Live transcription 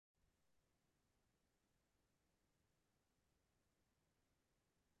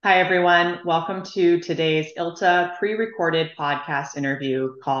Hi, everyone. Welcome to today's ILTA pre-recorded podcast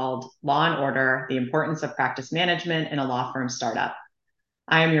interview called Law and Order, the Importance of Practice Management in a Law Firm Startup.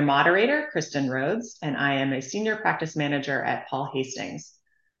 I am your moderator, Kristen Rhodes, and I am a senior practice manager at Paul Hastings.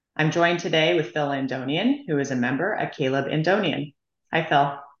 I'm joined today with Phil Andonian, who is a member at CalebAndonian. Hi,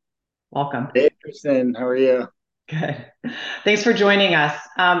 Phil. Welcome. Hey, Kristen, how are you? Good. Thanks for joining us.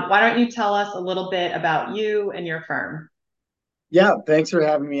 Why don't you tell us a little bit about you and your firm? Yeah, thanks for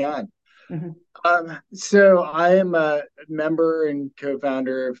having me on. Mhm. So I am a member and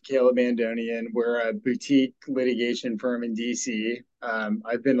co-founder of CalebAndonian. We're a boutique litigation firm in DC.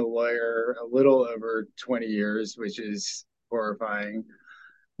 I've been a lawyer a little over 20 years, which is horrifying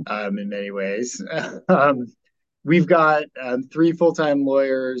in many ways. um, we've got three full-time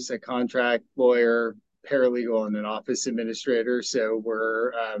lawyers, a contract lawyer, paralegal, and an office administrator. So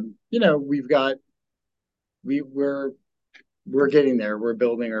we've got we we're getting there. We're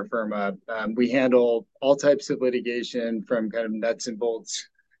building our firm up. We handle all types of litigation from kind of nuts and bolts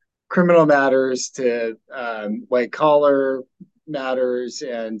criminal matters to white collar matters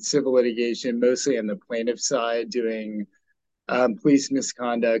and civil litigation, mostly on the plaintiff side, doing police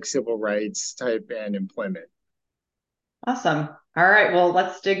misconduct, civil rights type, and employment. Awesome. All right. Well,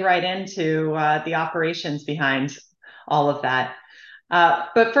 let's dig right into the operations behind all of that.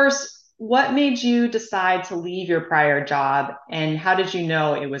 But first, what made you decide to leave your prior job, and how did you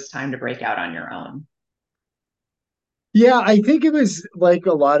know it was time to break out on your own? Yeah, I think it was like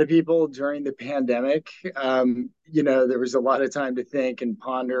a lot of people during the pandemic. There was a lot of time to think and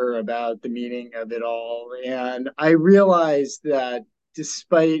ponder about the meaning of it all. And I realized that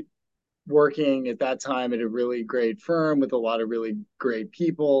despite working at that time at a really great firm with a lot of really great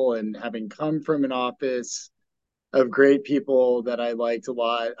people and having come from an office of great people that I liked a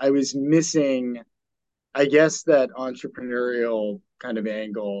lot, I was missing, I guess, that entrepreneurial kind of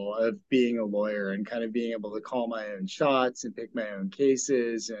angle of being a lawyer and kind of being able to call my own shots and pick my own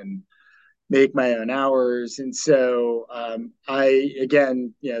cases and make my own hours. And so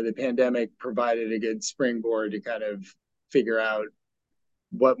the pandemic provided a good springboard to kind of figure out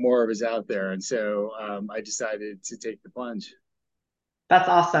what more was out there. And so I decided to take the plunge. That's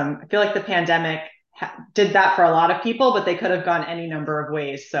awesome. I feel like the pandemic did that for a lot of people, but they could have gone any number of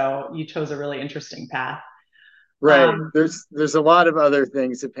ways. So you chose a really interesting path. Right. Um, There's a lot of other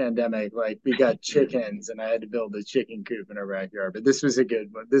things in pandemic, like we got chickens and I had to build a chicken coop in our backyard, but this was a good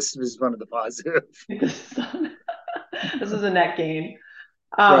one. This was one of the positive. this is a net gain.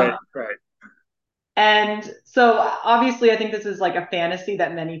 Right, Um, right. And so obviously, I think this is like a fantasy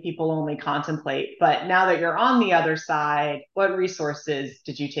that many people only contemplate. But now that you're on the other side, what resources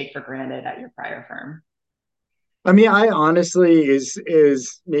did you take for granted at your prior firm? I mean, I honestly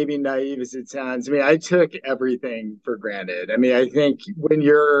is maybe naive as it sounds. I mean, I took everything for granted. I mean, I think when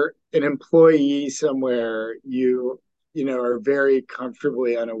you're an employee somewhere, you are very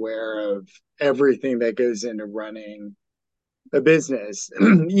comfortably unaware of everything that goes into running a business,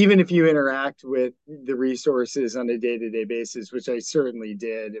 even if you interact with the resources on a day-to-day basis, which I certainly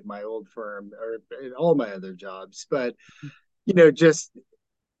did at my old firm or in all my other jobs. But just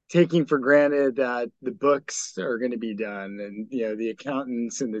taking for granted that the books are going to be done and the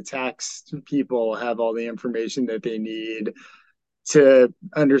accountants and the tax people have all the information that they need to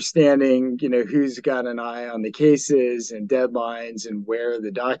understanding who's got an eye on the cases and deadlines and where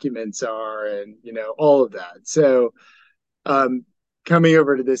the documents are and all of that. So um, coming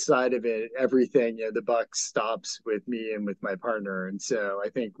over to this side of it, everything, the buck stops with me and with my partner. And so I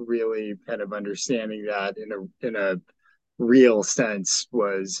think really kind of understanding that in a real sense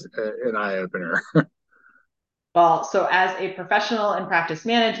was an eye opener. Well, so as a professional in practice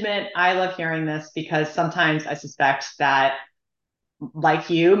management, I love hearing this because sometimes I suspect that, like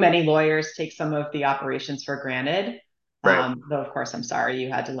you, many lawyers take some of the operations for granted. Right. Though, of course, I'm sorry you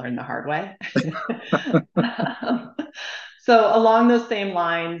had to learn the hard way. Um, so, along those same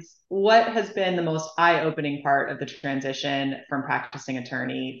lines, what has been the most eye-opening part of the transition from practicing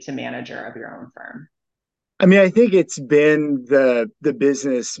attorney to manager of your own firm? I mean, I think it's been the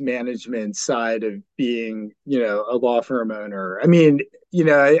business management side of being, a law firm owner. I mean,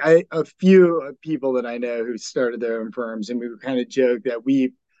 I a few people that I know who started their own firms, and we kind of joke that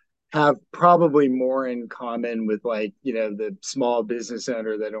we have probably more in common with like, the small business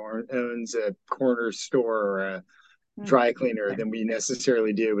owner that owns a corner store or a dry cleaner than we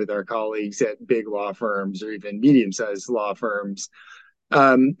necessarily do with our colleagues at big law firms or even medium-sized law firms.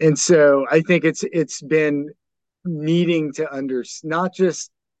 And so I think it's been needing to not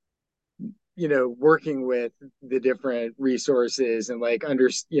just working with the different resources and like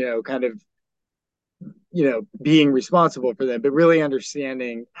kind of being responsible for them, but really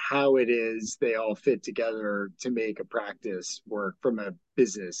understanding how it is they all fit together to make a practice work from a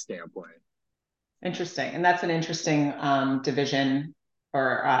business standpoint. Interesting. And that's an interesting division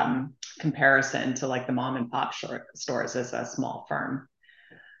or comparison to like the mom and pop stores as a small firm.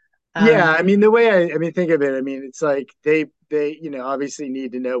 Yeah, I mean the way I mean think of it, I mean it's like they obviously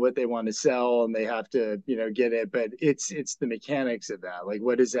need to know what they want to sell and they have to get it, but it's the mechanics of that. Like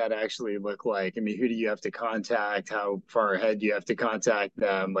what does that actually look like? I mean, who do you have to contact? How far ahead do you have to contact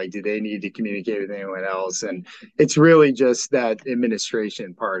them? Like do they need to communicate with anyone else? And it's really just that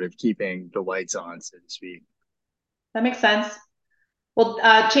administration part of keeping the lights on, so to speak. That makes sense. Well,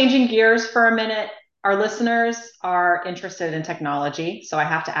 changing gears for a minute, our listeners are interested in technology. So I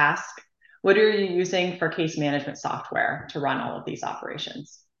have to ask, what are you using for case management software to run all of these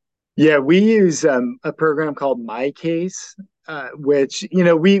operations? Yeah, we use a program called MyCase, which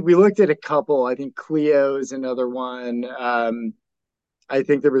we looked at a couple. I think Clio is another one. I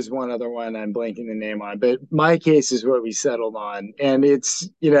think there was one other one I'm blanking the name on, but MyCase is what we settled on, and it's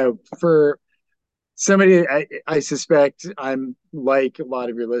for somebody I suspect I'm like a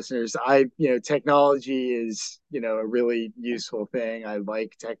lot of your listeners. Technology is a really useful thing. I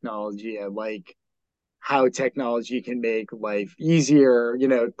like technology. I like how technology can make life easier.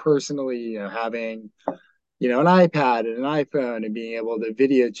 Personally, having an iPad and an iPhone and being able to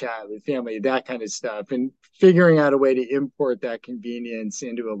video chat with family, that kind of stuff, and figuring out a way to import that convenience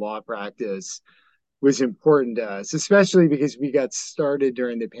into a law practice was important to us, especially because we got started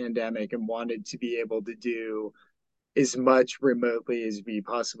during the pandemic and wanted to be able to do as much remotely as we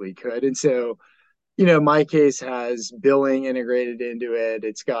possibly could. And so, my case has billing integrated into it.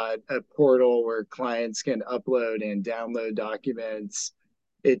 It's got a portal where clients can upload and download documents.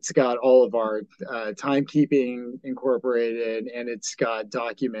 It's got all of our timekeeping incorporated, and it's got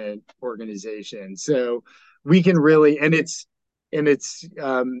document organization. So we can really, and it's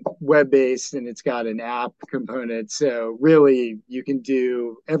web based, and it's got an app component. So really, you can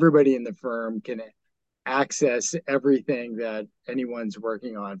do. Everybody in the firm can access everything that anyone's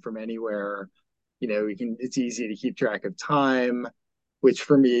working on from anywhere. It's easy to keep track of time, which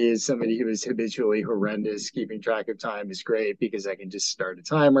for me is somebody who is habitually horrendous. Keeping track of time is great because I can just start a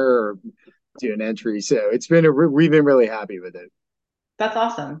timer or do an entry. So we've been really happy with it. That's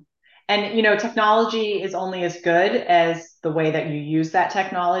awesome. And technology is only as good as the way that you use that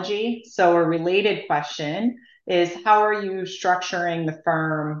technology. So a related question is, how are you structuring the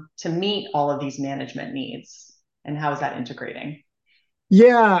firm to meet all of these management needs? And how is that integrating?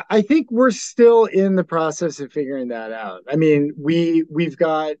 Yeah, I think we're still in the process of figuring that out. I mean, we've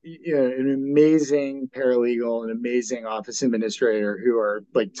got an amazing paralegal, an amazing office administrator who are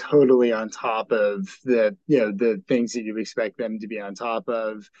like totally on top of the things that you expect them to be on top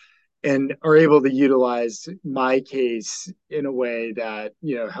of, and are able to utilize my case in a way that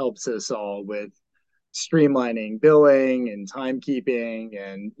helps us all with streamlining billing and timekeeping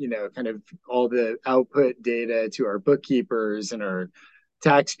and kind of all the output data to our bookkeepers and our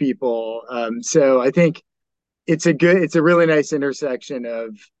tax people. So I think it's a really nice intersection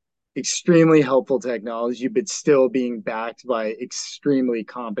of extremely helpful technology, but still being backed by extremely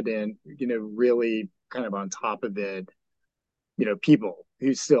competent, really kind of on top of it, people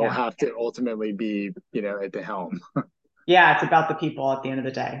who still Yeah. have to ultimately be, at the helm. Yeah, it's about the people at the end of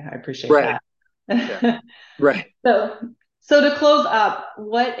the day. I appreciate Right. that. Yeah. Right. So, so to close up,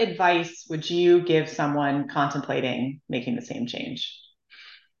 what advice would you give someone contemplating making the same change?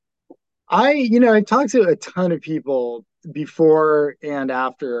 I talked to a ton of people before and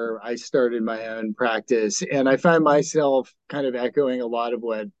after I started my own practice, and I find myself kind of echoing a lot of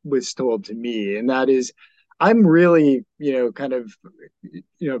what was told to me, and that is, I'm really, kind of,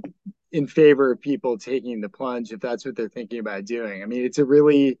 in favor of people taking the plunge if that's what they're thinking about doing. I mean, it's a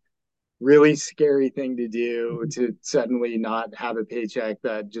really scary thing to do, to suddenly not have a paycheck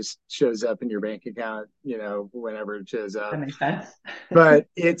that just shows up in your bank account, whenever it shows That up. makes sense. But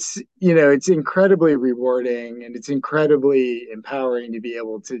it's incredibly rewarding, and it's incredibly empowering to be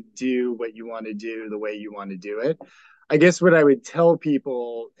able to do what you want to do the way you want to do it. I guess what I would tell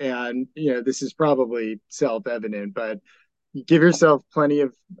people, and this is probably self-evident, but give yourself plenty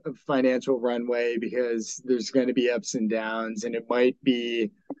of financial runway, because there's going to be ups and downs, and it might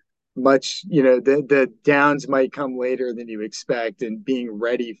be much, the downs might come later than you expect, and being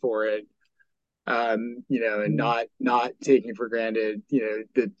ready for it, and not taking for granted,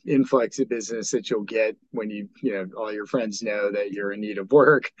 the influx of business that you'll get when all your friends know that you're in need of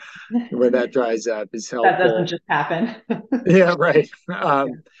work. When that dries up is That doesn't helpful. just happen. Yeah, right.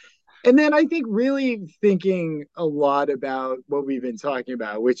 And then I think really thinking a lot about what we've been talking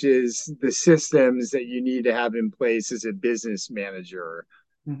about, which is the systems that you need to have in place as a business manager.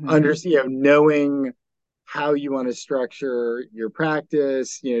 Mm-hmm. Knowing how you want to structure your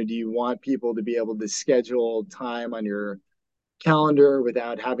practice. Do you want people to be able to schedule time on your calendar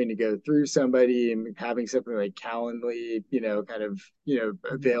without having to go through somebody and having something like Calendly, kind of,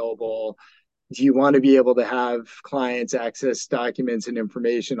 available? Do you want to be able to have clients access documents and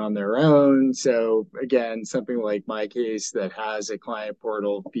information on their own? So again, something like my case that has a client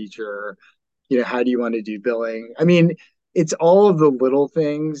portal feature, how do you want to do billing? I mean, it's all of the little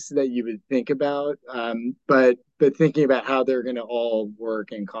things that you would think about, but thinking about how they're going to all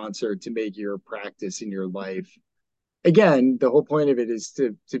work in concert to make your practice in your life. Again, the whole point of it is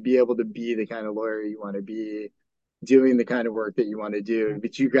to be able to be the kind of lawyer you want to be, doing the kind of work that you want to do,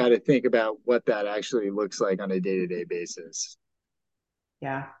 but you got to think about what that actually looks like on a day-to-day basis.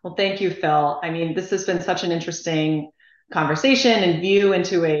 Yeah. Well, thank you, Phil. I mean, this has been such an interesting conversation and view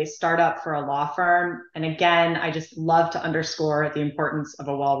into a startup for a law firm. And again, I just love to underscore the importance of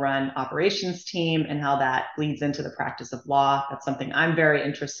a well-run operations team and how that bleeds into the practice of law. That's something I'm very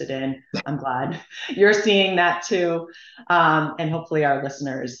interested in. I'm glad you're seeing that too. And hopefully our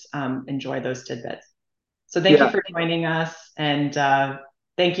listeners enjoy those tidbits. So thank you Yeah. for joining us. And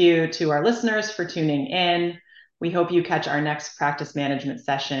thank you to our listeners for tuning in. We hope you catch our next practice management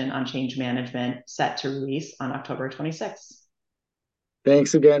session on change management set to release on October 26th.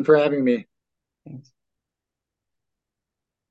 Thanks again for having me. Thanks.